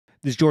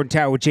This is Jordan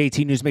Tower with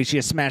JT News. Make sure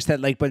you smash that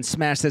like button,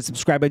 smash that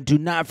subscribe button. Do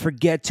not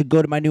forget to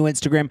go to my new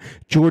Instagram,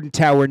 Jordan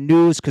Tower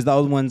News, because the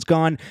other one's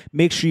gone.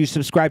 Make sure you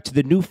subscribe to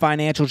the new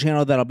financial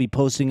channel that I'll be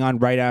posting on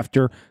right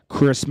after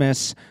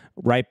Christmas,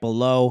 right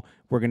below.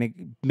 We're going to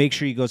make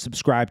sure you go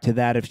subscribe to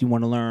that if you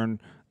want to learn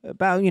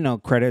about,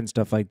 credit and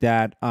stuff like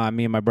that.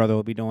 Me and my brother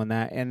will be doing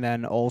that. And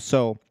then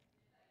also,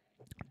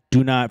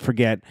 do not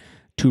forget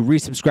to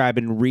resubscribe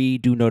and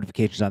redo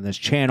notifications on this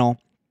channel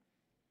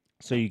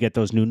so you get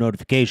those new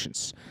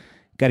notifications.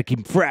 Got to keep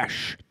them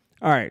fresh.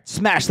 All right,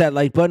 smash that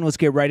like button. Let's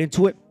get right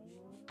into it.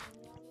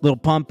 Little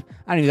Pump.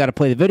 I don't even got to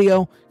play the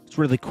video. It's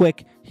really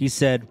quick. He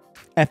said,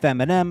 F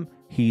Eminem.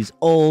 He's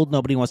old.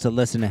 Nobody wants to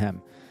listen to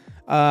him.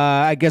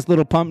 I guess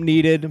Little Pump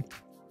needed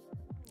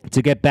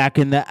to get back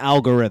in the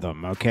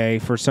algorithm, okay?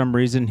 For some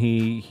reason,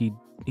 he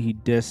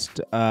dissed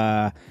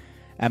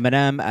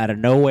Eminem out of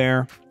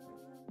nowhere.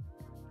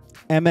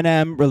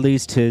 Eminem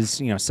released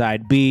his,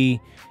 side B.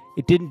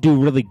 It didn't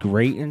do really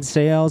great in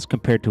sales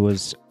compared to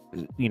his,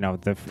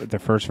 the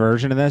first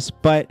version of this,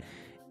 but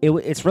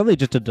it's really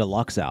just a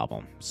deluxe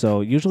album.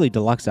 So usually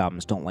deluxe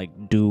albums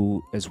don't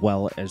do as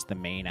well as the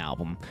main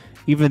album,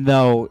 even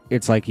though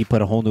it's like he put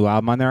a whole new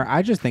album on there.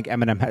 I just think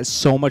Eminem has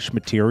so much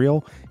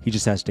material, he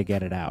just has to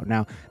get it out.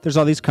 Now, there's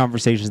all these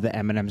conversations that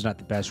Eminem's not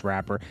the best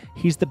rapper.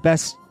 He's the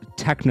best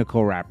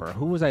technical rapper.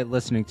 Who was I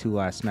listening to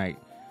last night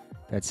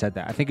that said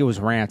that? I think it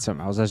was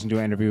Ransom. I was listening to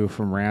an interview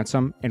from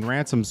Ransom, and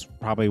Ransom's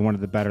probably one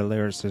of the better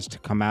lyricists to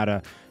come out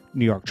of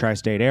New York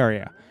tri-state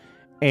area.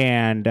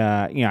 And,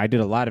 I did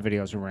a lot of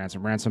videos with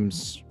Ransom.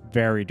 Ransom's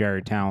very,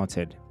 very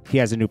talented. He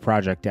has a new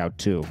project out,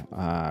 too.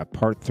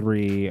 Part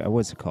 3,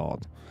 what's it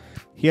called?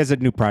 He has a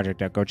new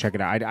project out. Go check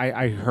it out.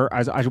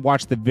 I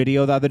watched the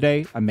video the other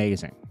day.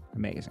 Amazing.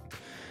 Amazing.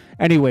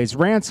 Anyways,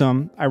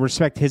 Ransom, I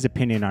respect his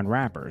opinion on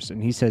rappers.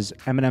 And he says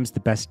Eminem's the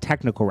best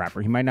technical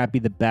rapper. He might not be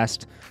the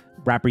best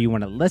rapper you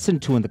want to listen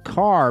to in the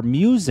car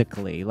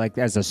musically, like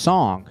as a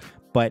song.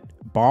 But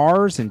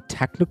bars and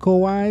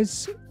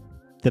technical-wise,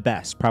 the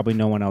best. Probably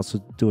no one else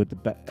would do it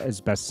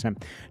as best as him.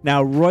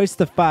 Now, Royce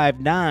the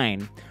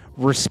 5'9"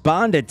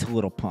 responded to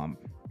Little Pump.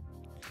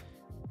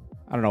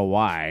 I don't know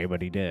why,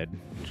 but he did.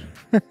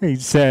 He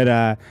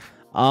said,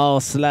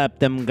 I'll slap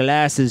them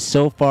glasses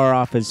so far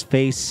off his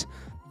face,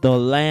 they'll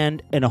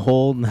land in a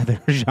whole nother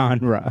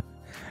genre.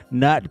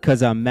 Not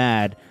because I'm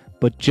mad,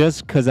 but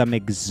just because I'm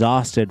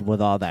exhausted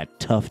with all that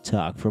tough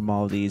talk from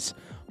all these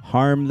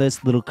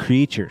harmless little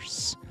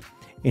creatures.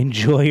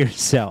 Enjoy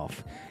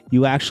yourself.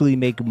 You actually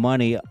make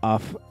money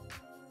off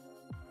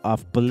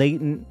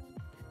blatant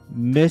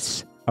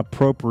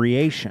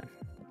misappropriation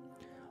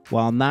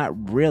while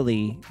not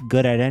really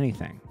good at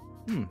anything.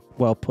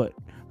 Well put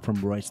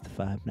from Royce the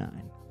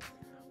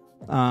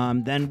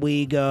 5'9". Then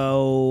we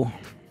go.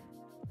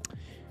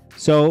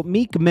 So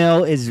Meek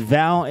Mill is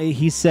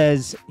he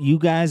says, you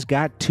guys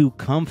got too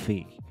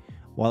comfy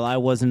while I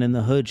wasn't in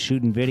the hood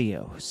shooting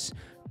videos,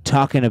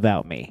 talking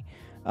about me.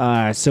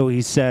 So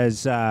he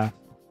says,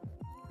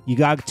 you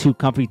got too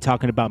comfy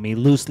talking about me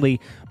loosely.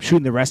 I'm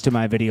shooting the rest of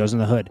my videos in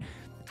the hood.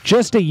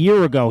 Just a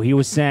year ago, he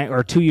was saying,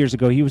 or 2 years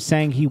ago, he was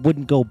saying he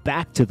wouldn't go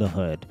back to the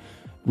hood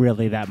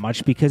really that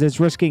much because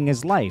it's risking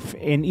his life.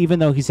 And even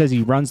though he says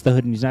he runs the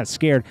hood and he's not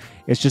scared,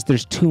 it's just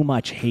there's too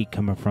much hate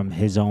coming from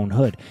his own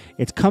hood.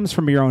 It comes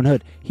from your own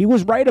hood. He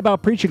was right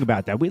about preaching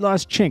about that. We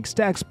lost Chink,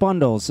 Stacks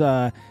Bundles,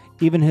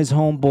 even his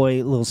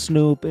homeboy, Lil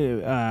Snoop,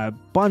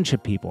 bunch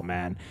of people,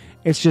 man.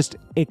 It's just,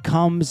 it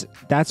comes,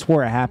 that's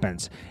where it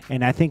happens.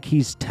 And I think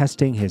he's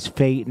testing his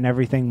fate and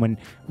everything when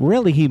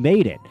really he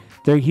made it.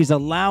 He's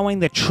allowing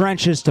the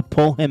trenches to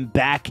pull him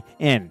back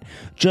in.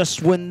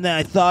 Just when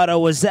I thought I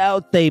was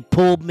out, they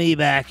pulled me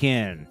back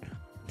in.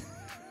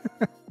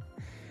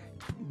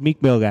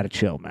 Meek Mill got to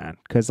chill, man.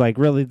 Because,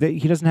 really,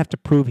 he doesn't have to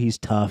prove he's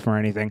tough or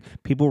anything.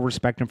 People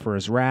respect him for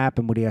his rap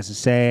and what he has to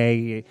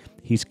say.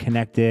 He's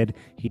connected.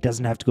 He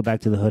doesn't have to go back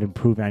to the hood and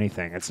prove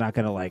anything. It's not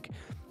going to,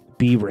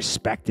 be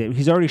respected.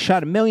 He's already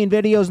shot 1 million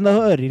videos in the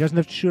hood. He doesn't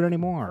have to shoot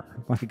anymore.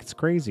 It's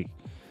crazy.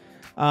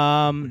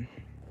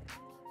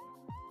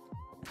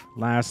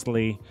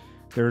 Lastly,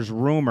 there's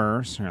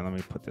rumors. Here, let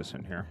me put this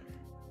in here.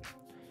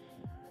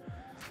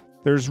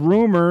 There's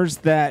rumors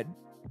that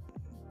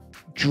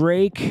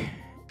Drake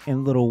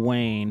and Lil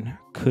Wayne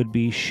could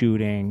be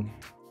could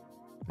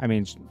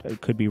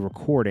be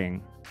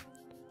recording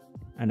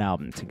an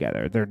album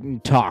together. They're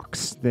in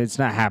talks. It's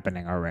not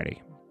happening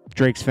already.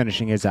 Drake's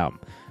finishing his album.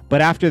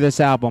 But after this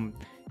album,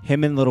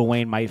 him and Lil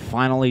Wayne might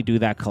finally do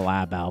that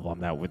collab album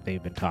that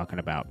they've been talking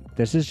about.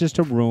 This is just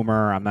a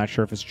rumor. I'm not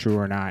sure if it's true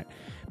or not.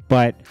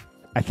 But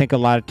I think a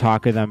lot of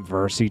talk of them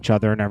verse each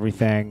other and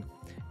everything.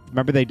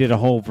 Remember they did a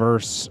whole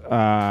verse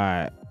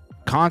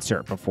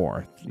concert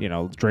before.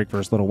 Drake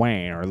versus Lil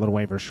Wayne or Lil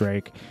Wayne versus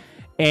Drake.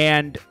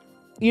 And,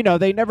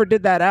 they never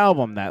did that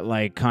album that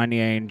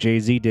Kanye and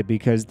Jay-Z did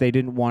because they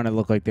didn't want to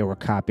look like they were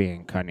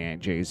copying Kanye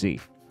and Jay-Z.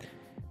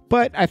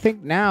 But I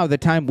think now the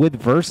time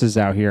with verses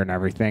out here and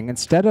everything,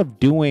 instead of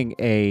doing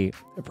a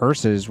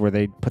verses where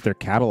they put their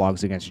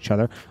catalogs against each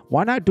other,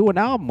 why not do an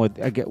album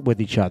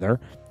with each other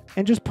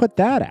and just put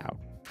that out?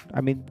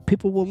 I mean,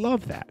 people will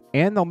love that,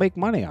 and they'll make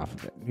money off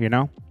of it, you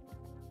know?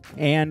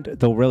 And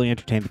they'll really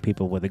entertain the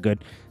people with a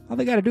good... All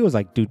they got to do is,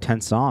 like, do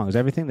 10 songs.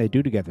 Everything they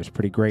do together is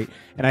pretty great.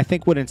 And I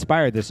think what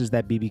inspired this is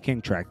that B.B.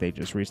 King track they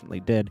just recently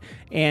did,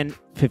 and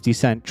 50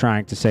 Cent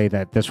trying to say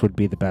that this would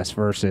be the best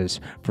verses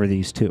for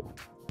these two.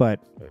 But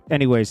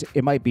anyways,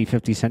 it might be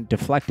 50 Cent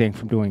deflecting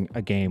from doing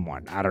a game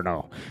one. I don't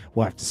know.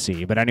 We'll have to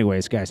see. But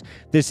anyways, guys,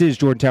 this is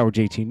Jordan Tower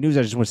JT News.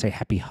 I just want to say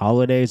happy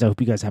holidays. I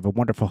hope you guys have a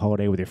wonderful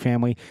holiday with your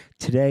family.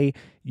 Today,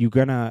 you're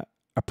going to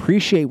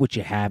appreciate what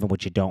you have and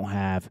what you don't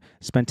have.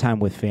 Spend time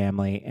with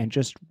family and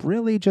just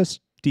really just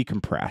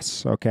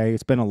decompress, okay?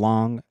 It's been a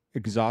long,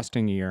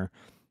 exhausting year.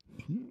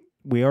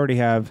 We already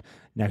have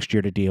next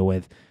year to deal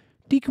with.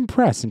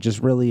 Decompress and just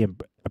really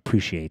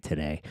appreciate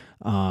today.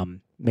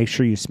 Make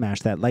sure you smash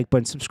that like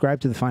button. Subscribe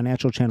to the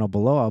financial channel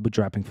below. I'll be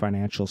dropping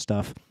financial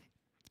stuff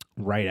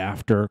right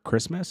after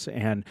Christmas.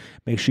 And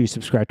make sure you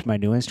subscribe to my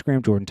new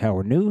Instagram, Jordan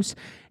Tower News.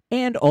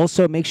 And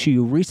also make sure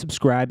you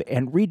resubscribe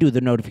and redo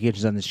the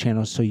notifications on this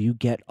channel so you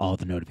get all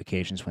the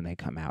notifications when they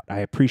come out. I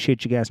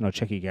appreciate you guys, and I'll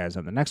check you guys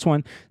on the next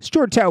one. It's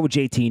Jordan Tower with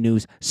JT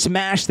News.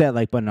 Smash that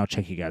like button. I'll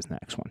check you guys in the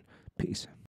next one. Peace.